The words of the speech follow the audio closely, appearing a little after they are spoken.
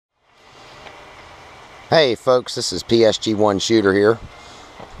Hey folks, this is PSG1 Shooter here.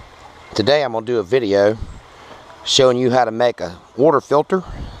 Today I'm going to do a video showing you how to make a water filter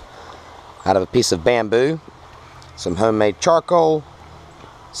out of a piece of bamboo, some homemade charcoal,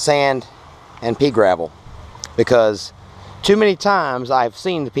 sand, and pea gravel. Because too many times I've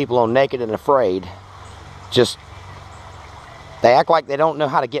seen the people on Naked and Afraid they act like they don't know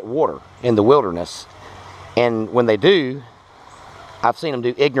how to get water in the wilderness, and when they do, I've seen them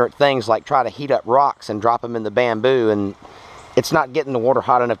do ignorant things like try to heat up rocks and drop them in the bamboo, and it's not getting the water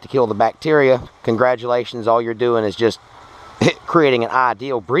hot enough to kill the bacteria. Congratulations, all you're doing is just creating an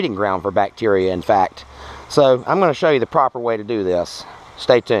ideal breeding ground for bacteria, in fact. So I'm going to show you the proper way to do this.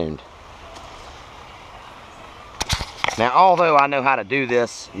 Stay tuned. Now, although I know how to do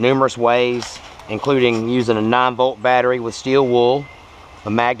this numerous ways, including using a 9-volt battery with steel wool,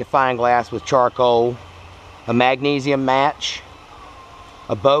 a magnifying glass with charcoal, a magnesium match,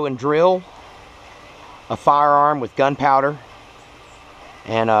 a bow and drill, a firearm with gunpowder,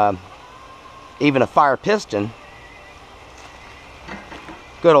 and even a fire piston,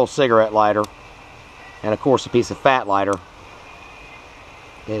 good old cigarette lighter, and of course a piece of fat lighter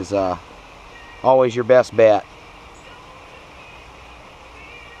is always your best bet.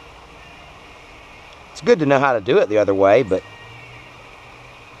 It's good to know how to do it the other way, but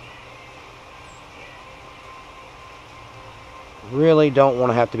really don't want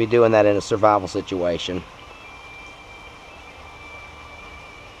to have to be doing that in a survival situation.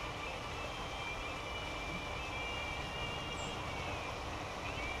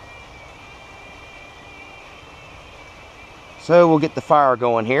 So we'll get the fire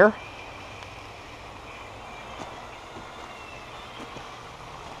going here.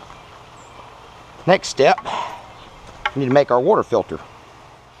 Next step, we need to make our water filter.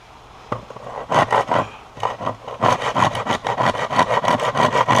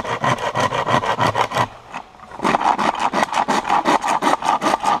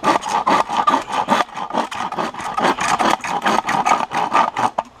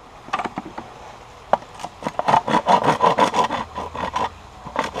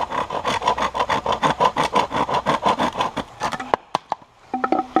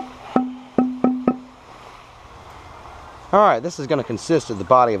 Alright, this is going to consist of the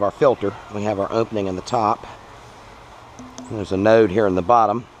body of our filter. We have our opening in the top. There's a node here in the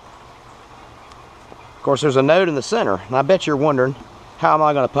bottom. Of course, there's a node in the center, and I bet you're wondering, how am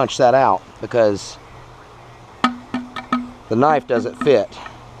I going to punch that out? Because the knife doesn't fit.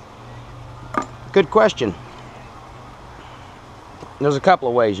 Good question. There's a couple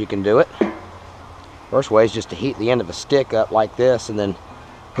of ways you can do it. First way is just to heat the end of a stick up like this, and then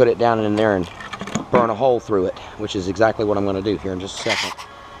put it down in there and burn a hole through it, which is exactly what I'm going to do here in just a second.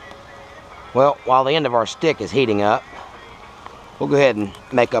 Well, while the end of our stick is heating up, we'll go ahead and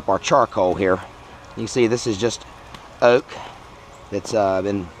make up our charcoal here. You see, this is just oak that's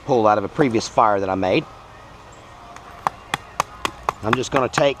been pulled out of a previous fire that I made. I'm just going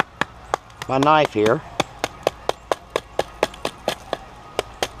to take my knife here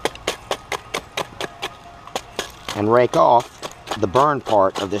and rake off the burn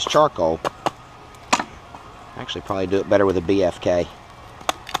part of this charcoal. Actually, probably do it better with a BFK.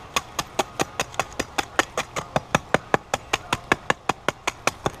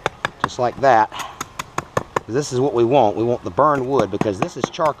 Just like that. This is what we want. We want the burned wood, because this is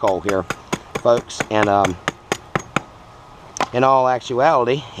charcoal here, folks. And in all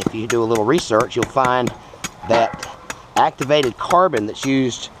actuality, if you do a little research, you'll find that activated carbon that's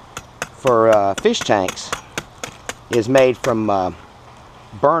used for fish tanks is made from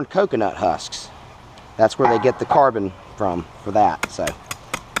burned coconut husks. That's where they get the carbon from for that. So,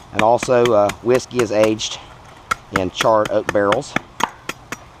 and also whiskey is aged in charred oak barrels.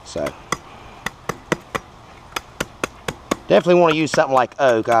 So definitely want to use something like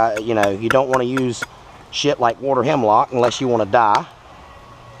oak. You know, you don't want to use shit like water hemlock unless you want to die.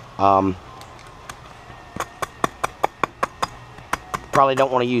 Probably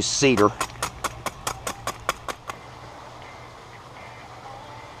don't want to use cedar.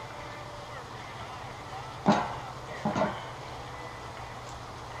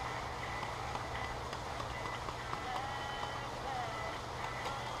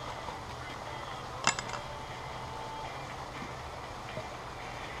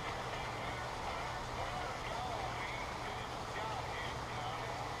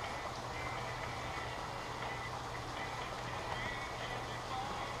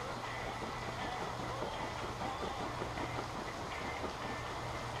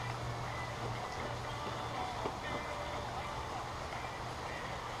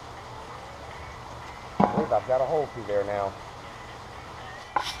 I've got a hole through there now.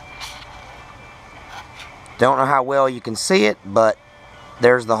 Don't know how well you can see it, but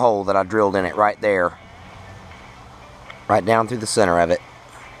there's the hole that I drilled in it right there. Right down through the center of it.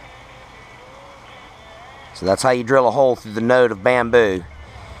 So that's how you drill a hole through the node of bamboo.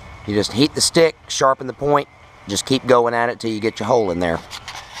 You just heat the stick, sharpen the point, just keep going at it till you get your hole in there.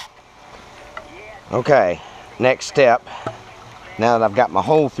 Okay, next step. Now that I've got my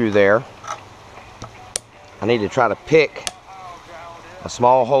hole through there, I need to try to pick a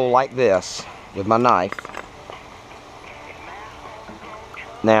small hole like this with my knife.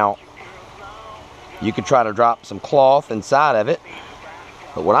 Now, you could try to drop some cloth inside of it,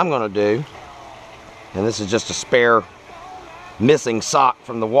 but what I'm going to do, and this is just a spare missing sock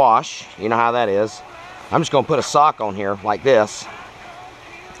from the wash, you know how that is. I'm just going to put a sock on here like this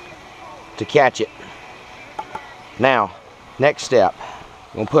to catch it. Now, next step,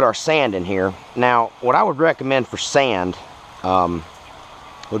 we're going to put our sand in here. Now, what I would recommend for sand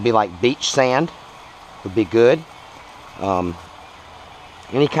would be like beach sand, would be good.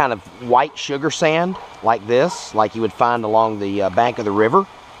 Any kind of white sugar sand like this, like you would find along the bank of the river,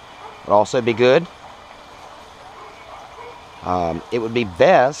 would also be good. It would be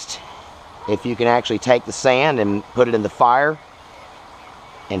best if you can actually take the sand and put it in the fire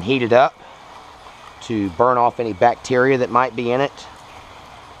and heat it up to burn off any bacteria that might be in it,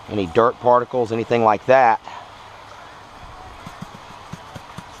 any dirt particles, anything like that.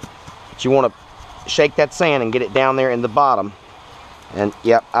 But you want to shake that sand and get it down there in the bottom. And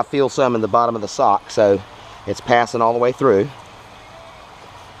yep, I feel some in the bottom of the sock, so it's passing all the way through.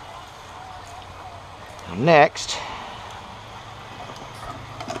 Next,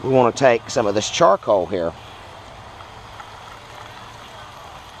 we want to take some of this charcoal here.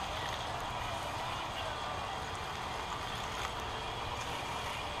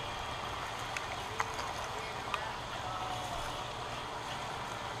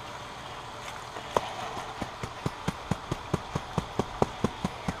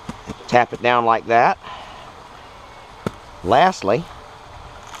 Tap it down like that. Lastly,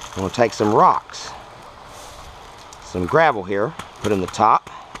 I'm going to take some rocks, some gravel here, put in the top.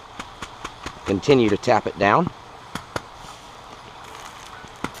 Continue to tap it down.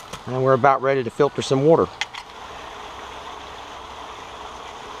 And we're about ready to filter some water.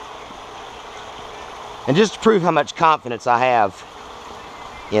 And just to prove how much confidence I have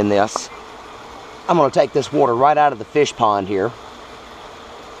in this, I'm going to take this water right out of the fish pond here.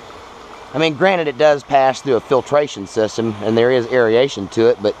 I mean, granted, it does pass through a filtration system and there is aeration to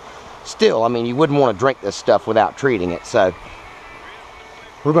it, but still, I mean, you wouldn't want to drink this stuff without treating it. So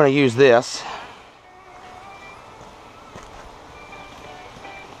we're going to use this.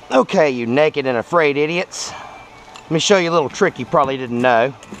 Okay, you naked and afraid idiots. Let me show you a little trick you probably didn't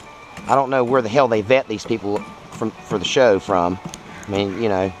know. I don't know where the hell they vet these people for the show from. I mean, you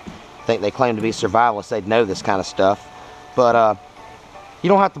know, I think they claim to be survivalists. They'd know this kind of stuff. But you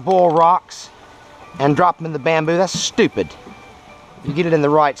don't have to boil rocks and drop them in the bamboo. That's stupid. You get it in the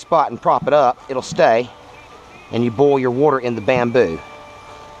right spot and prop it up, it'll stay. And you boil your water in the bamboo.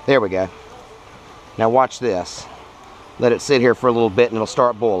 There we go. Now watch this. Let it sit here for a little bit and it'll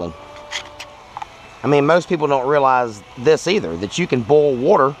start boiling. I mean, most people don't realize this either, that you can boil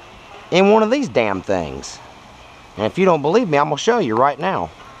water in one of these damn things. And if you don't believe me, I'm going to show you right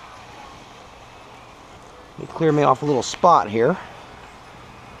now. Let me clear me off a little spot here,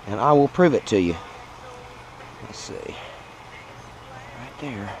 and I will prove it to you. Let's see. Right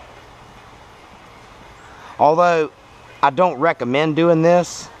there. Although, I don't recommend doing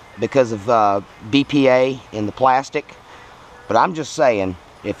this because of BPA in the plastic. But I'm just saying,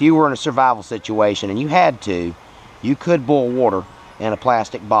 if you were in a survival situation and you had to, you could boil water in a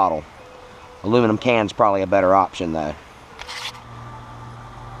plastic bottle. Aluminum can's probably a better option though.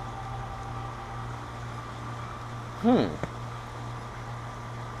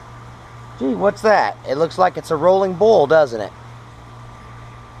 Gee, what's that? It looks like it's a rolling boil, doesn't it?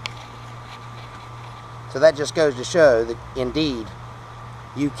 So that just goes to show that indeed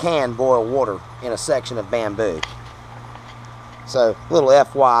you can boil water in a section of bamboo. So, little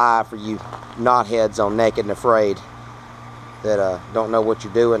FYI for you knotheads on Naked and Afraid that don't know what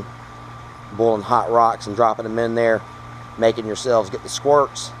you're doing. Boiling hot rocks and dropping them in there, making yourselves get the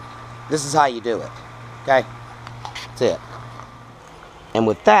squirts. This is how you do it. Okay? That's it. And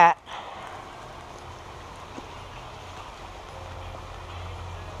with that,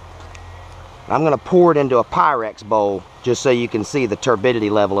 I'm going to pour it into a Pyrex bowl just so you can see the turbidity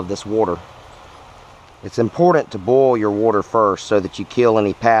level of this water. It's important to boil your water first so that you kill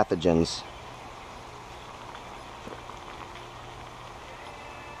any pathogens.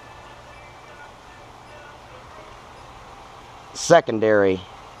 Secondary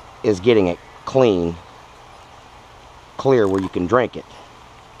is getting it clean. clear where you can drink it.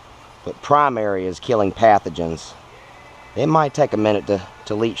 But primary is killing pathogens. It might take a minute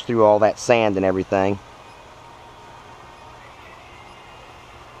to leach through all that sand and everything.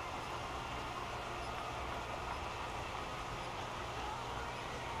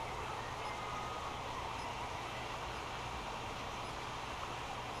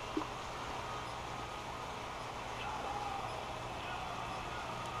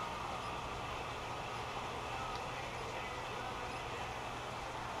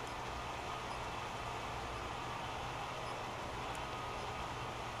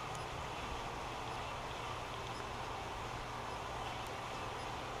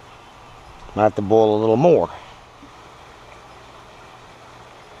 Might have to boil a little more.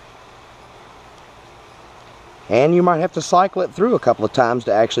 And you might have to cycle it through a couple of times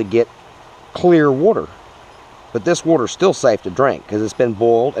to actually get clear water. But this water is still safe to drink because it's been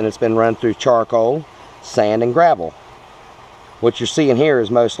boiled and it's been run through charcoal, sand, and gravel. What you're seeing here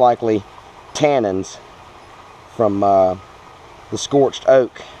is most likely tannins from the scorched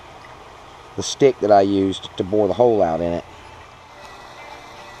oak, the stick that I used to bore the hole out in it.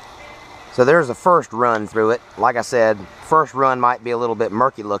 So there's a first run through it. Like I said, first run might be a little bit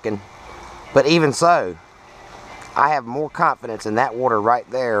murky looking, but even so, I have more confidence in that water right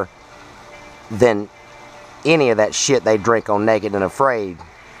there than any of that shit they drink on Naked and Afraid.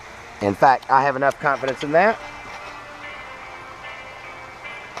 In fact, I have enough confidence in that.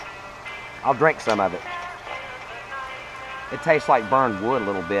 I'll drink some of it. It tastes like burned wood a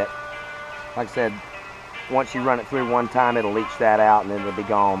little bit. Like I said, once you run it through one time, it'll leach that out and then it'll be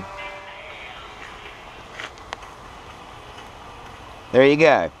gone. There you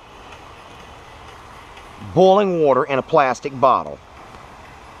go. Boiling water in a plastic bottle.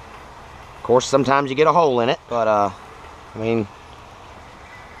 Of course, sometimes you get a hole in it, but I mean,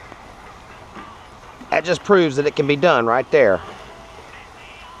 that just proves that it can be done right there.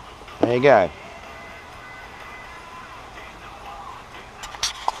 There you go.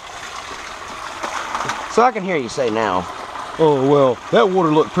 So I can hear you say now, oh, well, that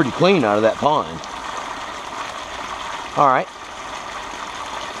water looked pretty clean out of that pond. All right.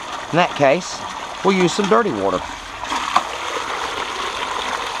 In that case, we'll use some dirty water.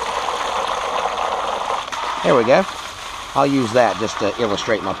 There we go. I'll use that just to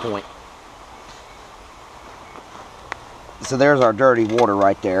illustrate my point. So there's our dirty water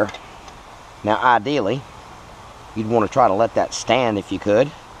right there. Now ideally, you'd want to try to let that stand if you could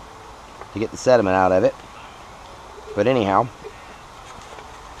to get the sediment out of it. But anyhow,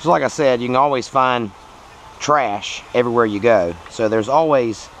 just like I said, you can always find trash everywhere you go. So there's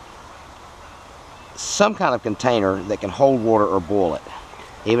always some kind of container that can hold water or boil it.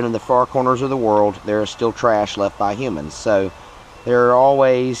 Even in the far corners of the world, there is still trash left by humans. So there are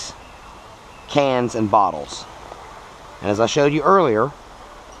always cans and bottles. And as I showed you earlier,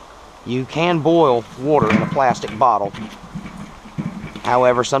 you can boil water in a plastic bottle.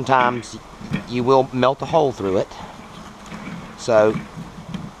 However, sometimes you will melt a hole through it. So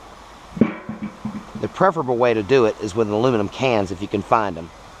the preferable way to do it is with aluminum cans if you can find them.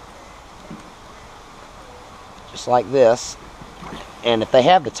 Just like this. And if they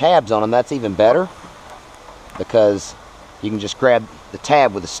have the tabs on them, that's even better, because you can just grab the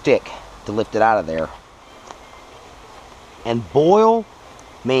tab with a stick to lift it out of there. And boil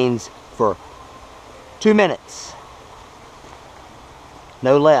means for 2 minutes,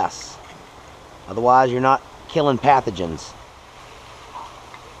 no less. Otherwise, you're not killing pathogens.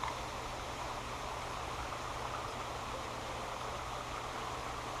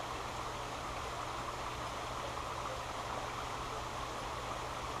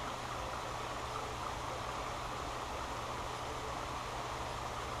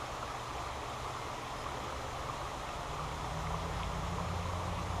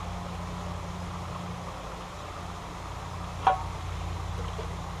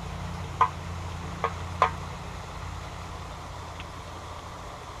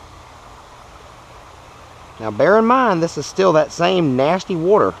 Now bear in mind, this is still that same nasty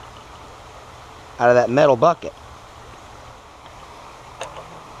water out of that metal bucket.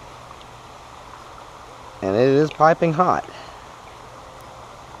 And it is piping hot.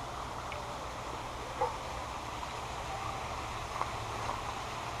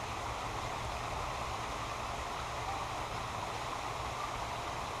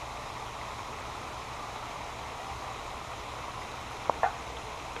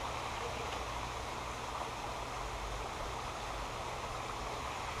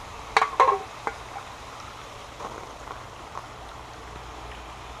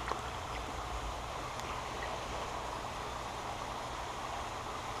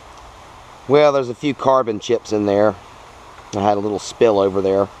 Well, there's a few carbon chips in there. I had a little spill over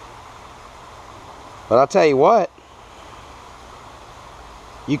there. But I'll tell you what,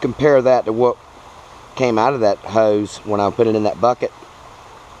 you compare that to what came out of that hose when I put it in that bucket,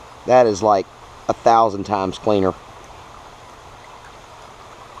 that is like 1,000 times cleaner.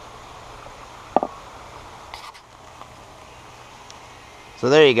 So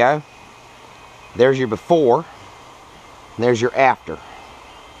there you go. There's your before, and there's your after.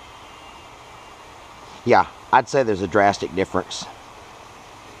 Yeah, I'd say there's a drastic difference.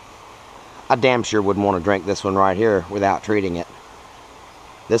 I damn sure wouldn't want to drink this one right here without treating it.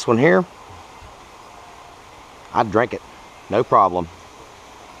 This one here, I'd drink it, no problem.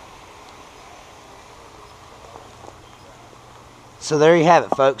 So there you have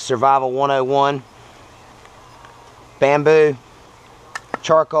it, folks. Survival 101. Bamboo,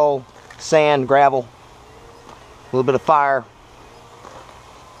 charcoal, sand, gravel, a little bit of fire.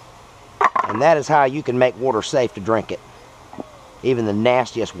 And that is how you can make water safe to drink it. Even the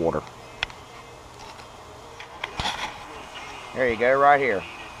nastiest water. There you go, right here.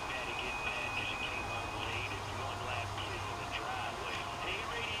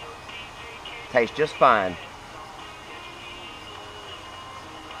 Tastes just fine.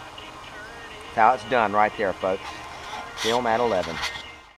 That's how it's done right there, folks. Film at 11.